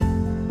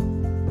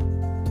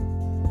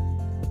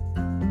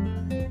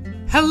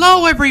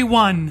Hello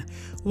everyone!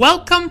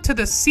 Welcome to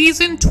the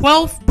Season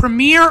 12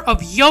 premiere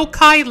of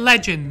Yokai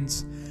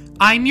Legends.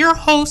 I'm your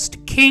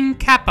host, King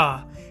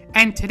Kappa,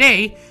 and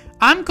today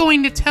I'm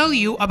going to tell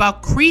you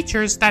about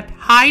creatures that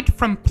hide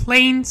from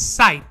plain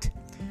sight.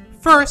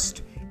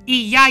 First,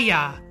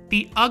 Iyaya,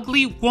 the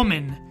ugly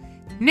woman.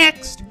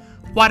 Next,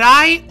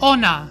 Warai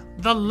Onna,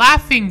 the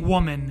laughing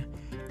woman.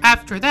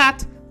 After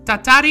that,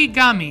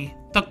 Tatarigami,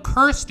 the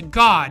cursed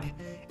god.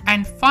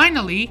 And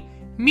finally,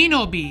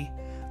 Minobi,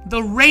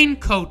 the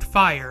raincoat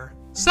fire.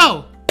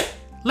 So,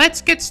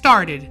 let's get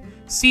started.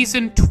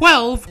 Season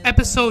 12,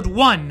 Episode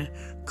 1,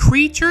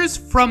 Creatures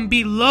from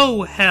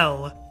Below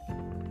Hell.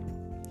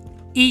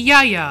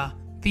 Iyaya,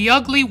 the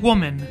ugly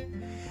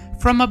woman.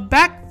 From a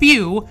back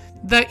view,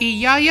 the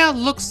Iyaya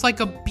looks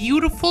like a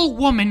beautiful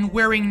woman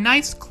wearing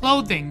nice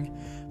clothing,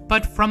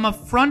 but from a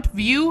front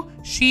view,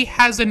 she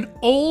has an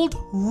old,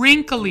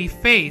 wrinkly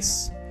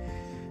face.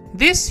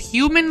 This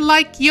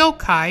human-like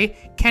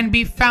yokai can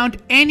be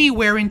found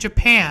anywhere in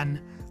Japan.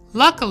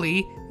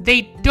 Luckily,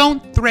 they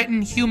don't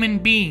threaten human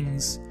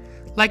beings.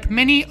 Like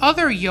many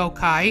other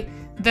yokai,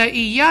 the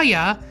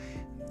Iyaya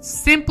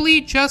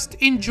simply just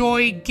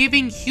enjoy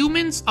giving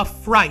humans a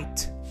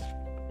fright.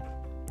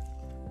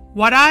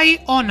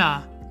 Warai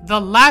Onna,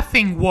 the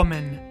laughing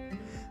woman.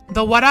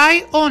 The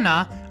Warai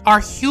Onna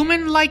are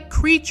human-like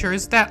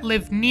creatures that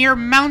live near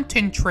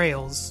mountain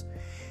trails.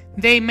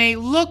 They may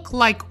look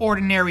like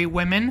ordinary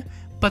women,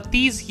 but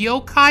these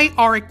yokai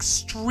are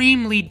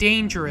extremely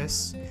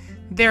dangerous.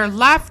 Their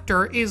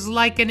laughter is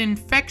like an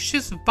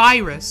infectious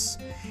virus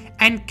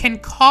and can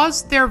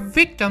cause their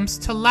victims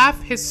to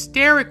laugh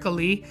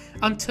hysterically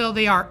until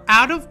they are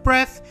out of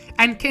breath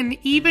and can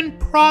even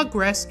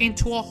progress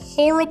into a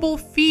horrible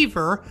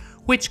fever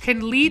which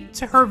can lead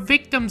to her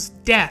victim's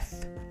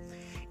death.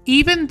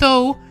 Even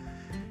though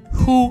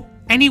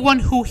anyone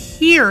who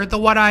hear the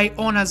Warai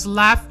Onna's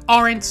laugh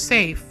aren't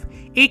safe,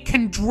 it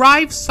can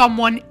drive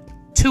someone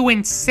to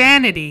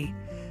insanity.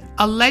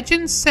 A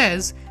legend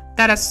says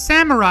that a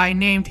samurai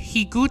named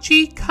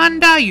Higuchi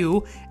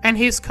Kandayu and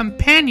his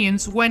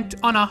companions went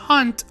on a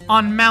hunt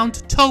on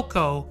Mount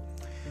Toko.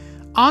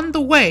 On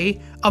the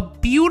way, a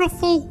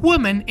beautiful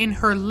woman in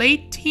her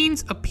late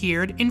teens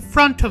appeared in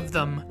front of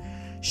them.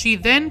 She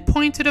then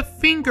pointed a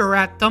finger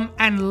at them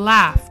and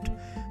laughed.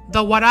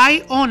 The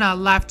Warai Onna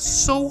laughed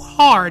so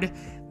hard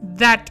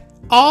that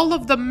all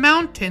of the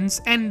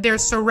mountains and their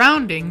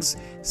surroundings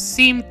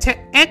seemed to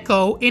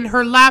echo in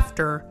her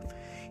laughter.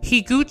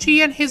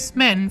 Higuchi and his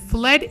men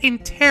fled in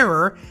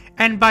terror,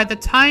 and by the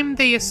time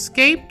they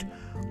escaped,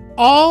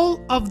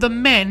 all of the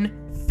men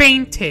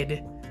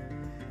fainted.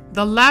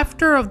 The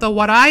laughter of the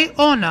Warai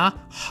Onna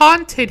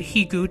haunted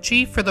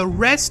Higuchi for the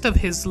rest of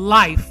his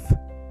life.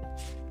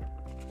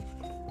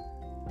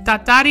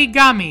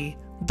 Tatarigami,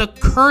 the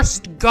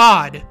cursed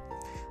god.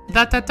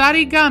 The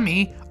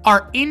Tatarigami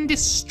are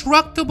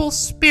indestructible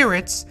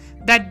spirits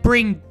that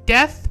bring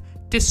death,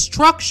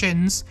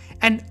 destructions,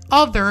 and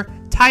other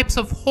types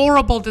of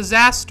horrible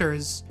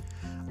disasters.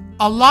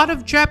 A lot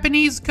of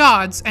Japanese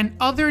gods and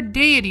other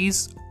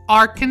deities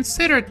are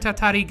considered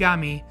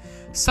Tatarigami,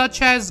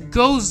 such as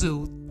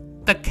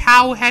Gozu, the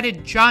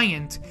cow-headed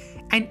giant,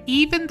 and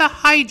even the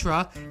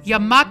Hydra,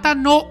 Yamata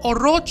no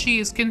Orochi,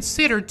 is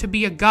considered to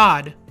be a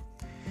god.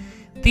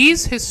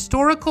 These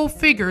historical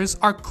figures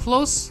are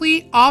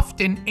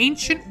often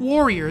ancient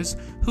warriors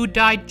who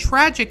died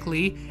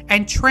tragically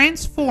and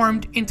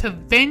transformed into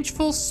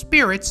vengeful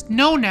spirits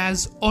known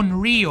as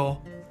Onryo.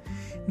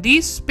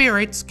 These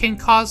spirits can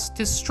cause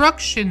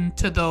destruction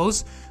to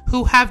those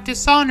who have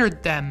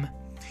dishonored them.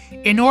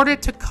 In order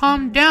to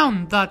calm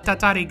down the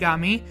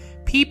Tatarigami,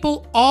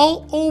 people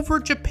all over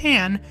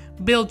Japan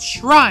build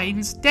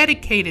shrines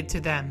dedicated to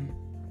them.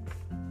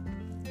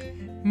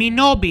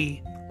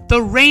 Minobi,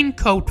 the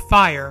raincoat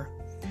fire.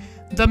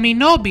 The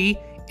Minobi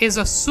is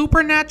a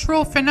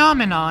supernatural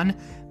phenomenon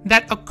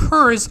that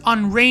occurs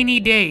on rainy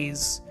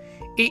days.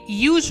 It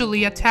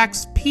usually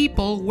attacks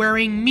people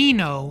wearing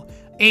mino,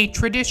 a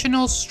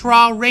traditional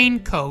straw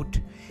raincoat,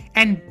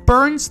 and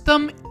burns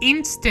them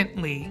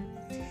instantly.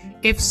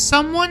 If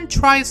someone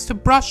tries to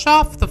brush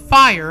off the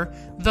fire,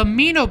 the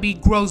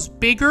Minobi grows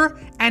bigger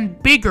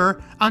and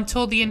bigger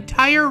until the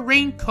entire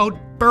raincoat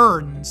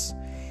burns.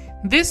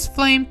 This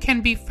flame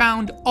can be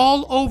found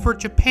all over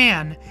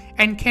Japan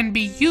and can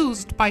be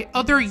used by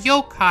other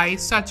yokai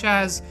such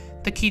as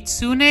the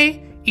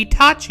Kitsune,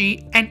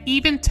 Itachi, and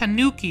even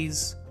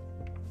Tanukis.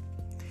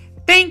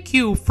 Thank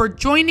you for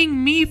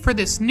joining me for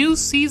this new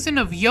season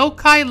of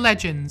Yokai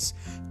Legends.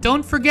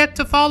 Don't forget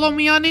to follow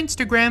me on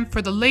Instagram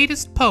for the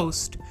latest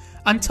post.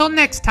 Until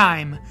next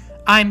time,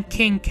 I'm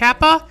King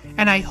Kappa,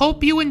 and I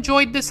hope you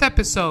enjoyed this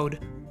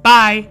episode.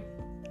 Bye!